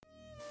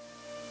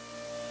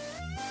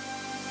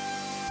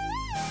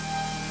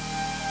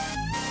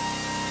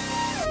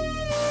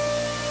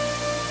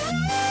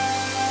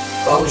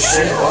oh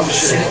shit, oh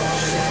shit.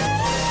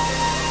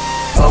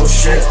 Oh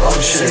shit, oh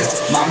shit.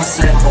 Mama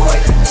said, boy,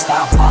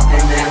 stop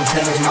popping them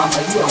pills. Mama,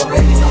 you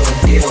already know the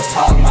deal.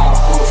 Talk about a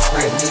whole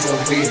script, need a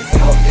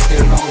refill. If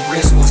there's no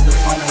risk, what's the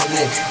fun of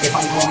it? If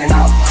I'm going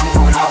out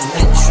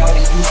lit. Shorty,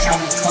 you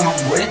tryna come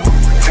with?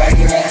 Drag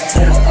your ass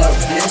to the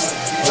abyss.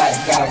 Like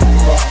got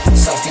raw,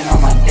 sucking on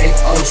my dick.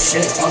 Oh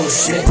shit, oh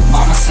shit.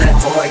 Mama said,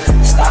 boy,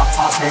 stop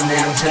popping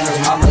them pills.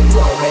 Mama, you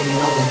already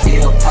know the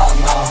deal. Talk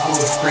about a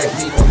whole script,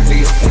 need a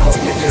refill.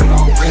 If there's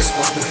no risk,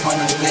 what's the fun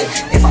of it?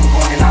 If I'm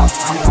going out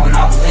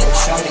lit.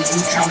 Shorty,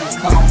 you tryna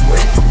come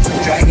with?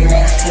 Drag your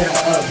ass to the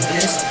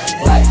abyss.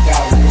 Like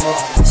got raw,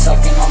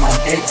 sucking on my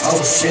dick.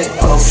 Oh shit,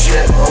 oh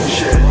shit, oh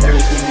shit.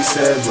 Everything you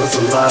said was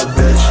a lie,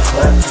 bitch.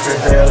 Left you for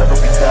dead, I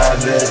hope you die,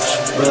 bitch.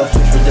 Left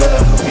you for dead,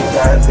 I hope you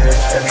die,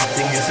 bitch.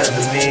 Everything you said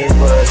to me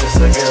was just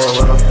to get a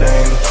little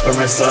fame. For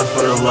myself,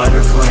 for the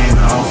lighter flame.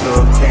 I don't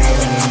feel pain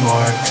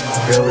anymore.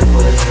 Barely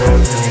for the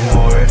drugs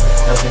anymore.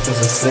 Nothing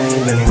feels the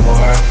same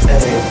anymore.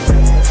 Hey,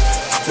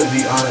 to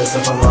be honest,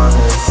 if I'm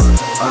honest,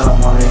 I don't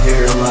wanna hear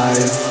your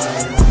lies.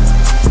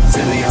 To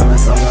be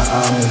honest, I'm not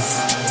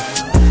honest.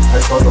 I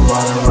told a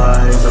lot of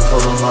lies, I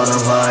told a lot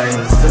of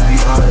lies. To be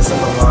honest,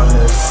 if I'm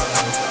honest,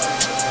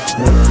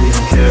 never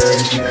even cared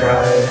if you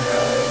cried.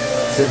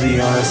 To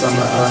be honest, I'm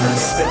not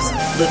honest.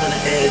 Live on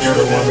the edge,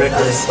 living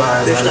reckless.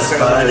 Bitch, not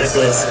her on my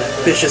necklace.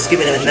 Bitch, just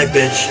give me that neck,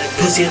 bitch.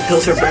 Pussy and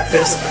pills for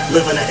breakfast.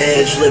 Live on the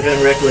edge, living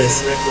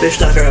reckless.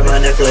 Bitch, not her on my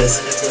necklace.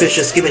 Bitch,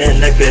 just give me that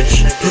neck,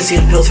 bitch. Pussy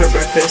and pills for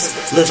breakfast.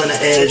 Live on the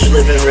edge,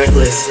 living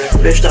reckless.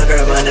 Bitch, not her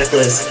on my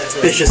necklace.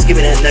 Bitch, just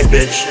give me that neck,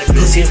 bitch.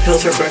 Pussy and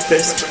pills for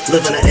breakfast.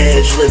 Live on the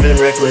edge, living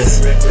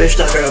reckless. Bitch,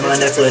 not her on my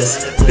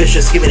necklace. Bitch,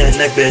 just give me that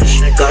neck,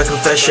 bitch. Got a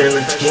confession.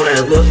 When I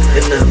look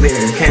in the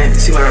mirror, can't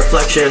see my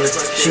reflection.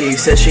 She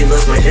said she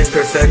loves my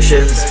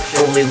imperfections.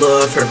 Only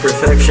love her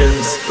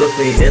perfections. Look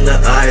me in the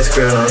eyes,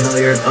 girl, I know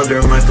you're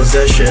under my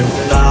possession.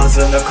 Nails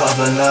in the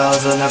coffin,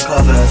 nails in the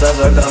coffin.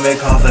 Zaza got me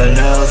coughing.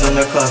 Nails in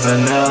the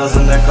coffin, nails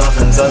in the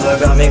coffin. Zaza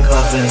got me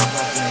coughing.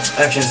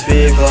 Actions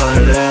speak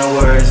louder than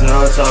words,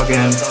 no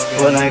talking.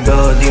 When I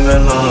go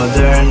demon mode,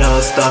 there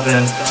no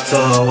stopping. So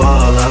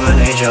while I'm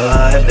an angel,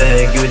 I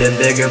beg you to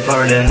beg your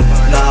pardon.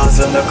 Nails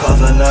in the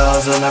coffin,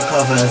 nails in the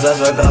coffin.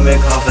 Zaza got me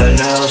coughing.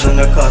 Nails in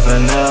the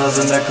coffin, nails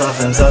in the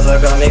coffin.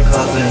 Zaza got me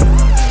coughing.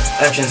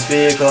 Actions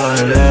speak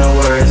louder than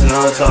words,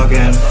 no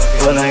talking.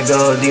 When I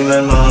go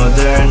demon mode,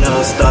 there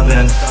no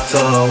stopping.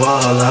 So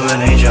while I'm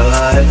an angel,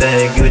 I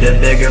beg you to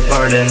beg your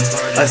pardon.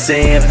 I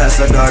seen past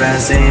the garden,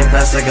 seen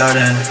past the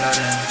garden.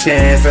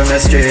 Came from the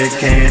street,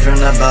 came from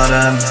the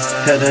bottom.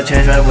 Had to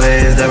change my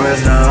ways, there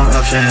was no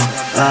option.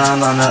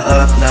 I'm on the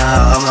up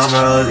now, I'm on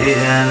road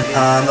eating.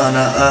 I'm on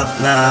the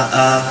up now,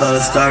 I feel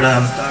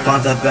stardom.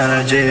 Pumped up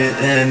energy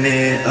in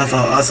me, I feel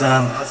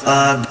awesome.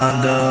 I've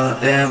done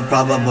the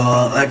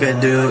improbable, I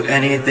could do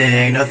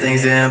anything,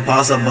 nothing's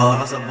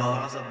impossible.